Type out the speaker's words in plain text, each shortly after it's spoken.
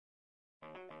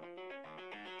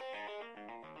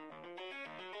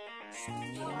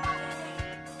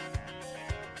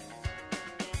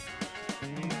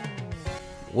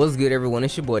What's good, everyone?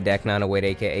 It's your boy Dak908,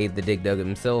 aka the Dig Dug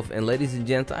himself, and ladies and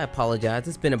gents, I apologize.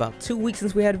 It's been about 2 weeks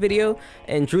since we had a video,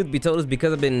 and truth be told, it's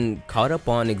because I've been caught up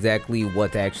on exactly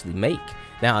what to actually make.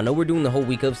 Now, I know we're doing the whole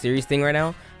week of series thing right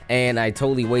now, and I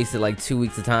totally wasted like 2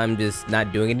 weeks of time just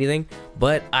not doing anything,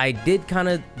 but I did kind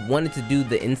of wanted to do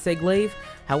the insect glaive.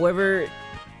 However,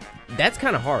 that's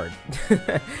kind of hard.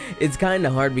 It's kind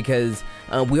of hard because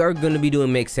we are going to be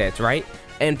doing mixed sets, right?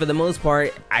 And for the most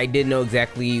part, I didn't know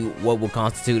exactly what would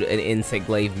constitute an insect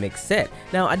glaive mixed set.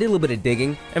 Now, I did a little bit of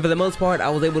digging, and for the most part, I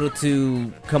was able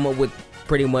to come up with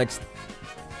pretty much,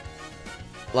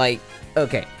 like,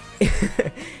 okay.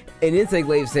 An insect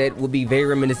glaive set would be very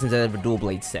reminiscent of a dual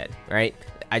blade set, right?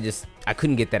 I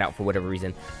couldn't get that out for whatever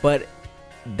reason, but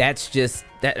that's just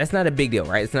that's not a big deal,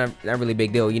 right? It's not really a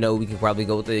big deal. You know, we could probably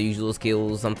go with the usual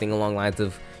skills, something along the lines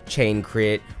of chain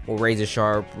crit or razor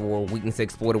sharp or weakness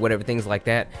exploit or whatever, things like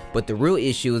that. But the real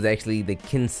issue is actually the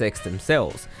kinsects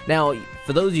themselves. Now,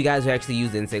 for those of you guys who actually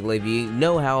use the insect glaive, you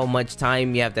know how much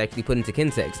time you have to actually put into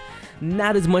kinsects.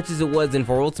 Not as much as it was in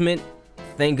 4 Ultimate.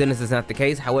 Thank goodness it's not the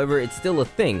case. However, it's still a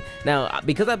thing. Now,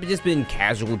 because I've just been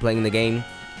casually playing the game,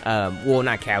 well,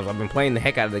 not casual, I've been playing the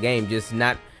heck out of the game, just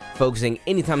not focusing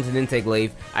anytime it's an insect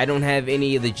glaive. I don't have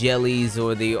any of the jellies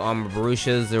or the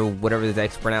baruchas or whatever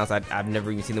that's pronounced. I've never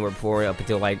even seen the word before up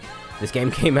until like this game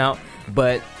came out.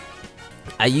 But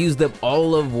I used up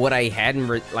all of what I had in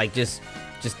like just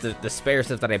the spare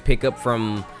stuff that I pick up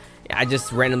from. I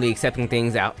just randomly accepting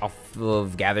things out off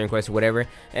of gathering quests or whatever,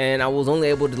 and I was only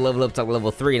able to level up to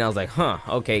level 3, and I was like, huh,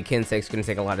 okay, kinsects gonna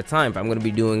take a lot of time. If I'm gonna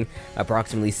be doing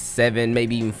approximately 7,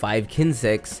 maybe even 5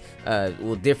 kinsects,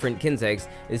 well, different kinsects,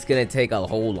 it's gonna take a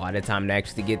whole lot of time to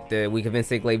actually get the week of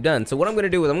insect glaive done. So what I'm gonna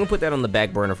do is I'm gonna put that on the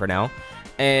back burner for now,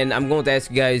 and I'm going to ask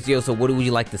you guys, yo, so what would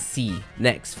you like to see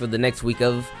next for the next week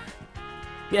of?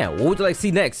 Yeah, what would you like to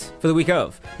see next for the week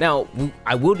of? Now,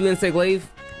 I will do insect glaive.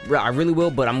 I really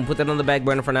will, but I'm gonna put that on the back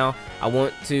burner for now. I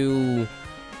want to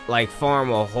like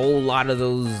farm a whole lot of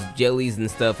those jellies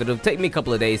and stuff. It'll take me a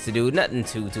couple of days to do, nothing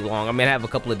too long. I mean, I have a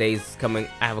couple of days coming.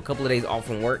 I have a couple of days off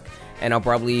from work, and I'll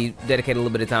probably dedicate a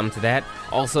little bit of time to that.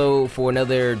 Also, for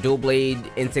another dual blade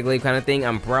insect glaive kind of thing,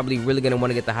 I'm probably really gonna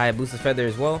want to get the Hayabusa feather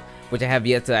as well, which I have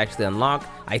yet to actually unlock.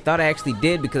 I thought I actually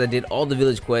did because I did all the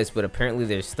village quests, but apparently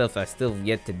there's stuff I still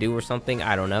yet to do or something.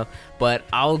 I don't know, but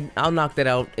I'll knock that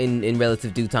out in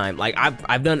relative due time. Like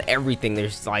I've done everything.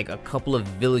 There's like a couple of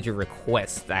villager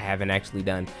requests that I haven't actually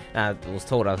done. I was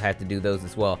told I'll have to do those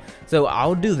as well, so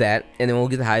I'll do that, and then we'll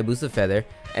get the Hayabusa feather,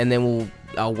 and then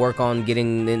I'll work on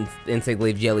getting the insect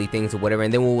glaive jelly things or whatever,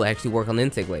 and then we'll actually work on the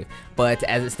insect glaive. But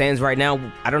as it stands right now,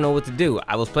 I don't know what to do.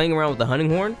 I was playing around with the hunting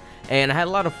horn, and I had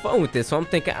a lot of fun with this, so I'm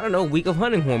thinking, I don't know, week of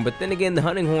hunting horn. But then again, the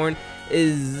hunting horn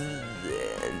is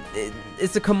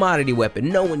it's a commodity weapon.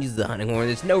 No one uses the hunting horn.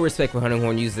 There's no respect for hunting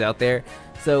horn users out there.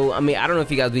 So I mean, I don't know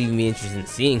if you guys would even be interested in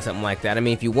seeing something like that. I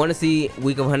mean, if you want to see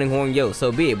week of hunting horn, yo,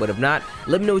 so be it. But if not,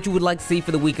 let me know what you would like to see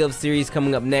for the week of series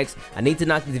coming up next. I need to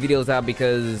knock these videos out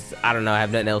because I don't know, I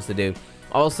have nothing else to do.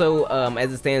 Also,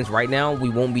 as it stands right now, we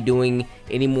won't be doing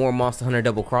any more Monster Hunter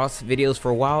Double Cross videos for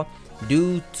a while,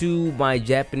 due to my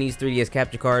Japanese 3DS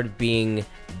capture card being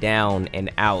down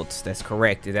and out. That's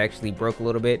correct. It actually broke a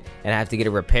little bit, and I have to get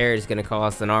it repaired. It's going to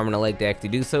cost an arm and a leg to actually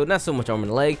do so. Not so much arm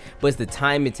and a leg, but it's the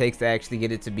time it takes to actually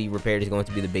get it to be repaired is going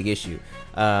to be the big issue.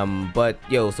 But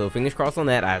yo, so fingers crossed on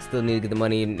that. I still need to get the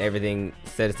money and everything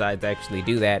set aside to actually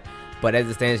do that. But as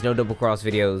it stands, no Double Cross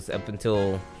videos up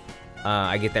until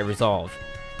I get that resolved.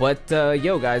 But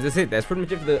yo guys, that's it. That's pretty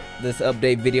much it for this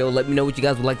update video. Let me know what you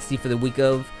guys would like to see for the week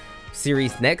of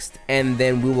series next, and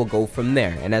then we will go from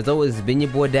there. And as always, it's been your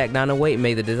boy Dak908.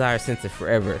 May the Desire Sensor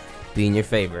forever be in your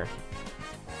favor.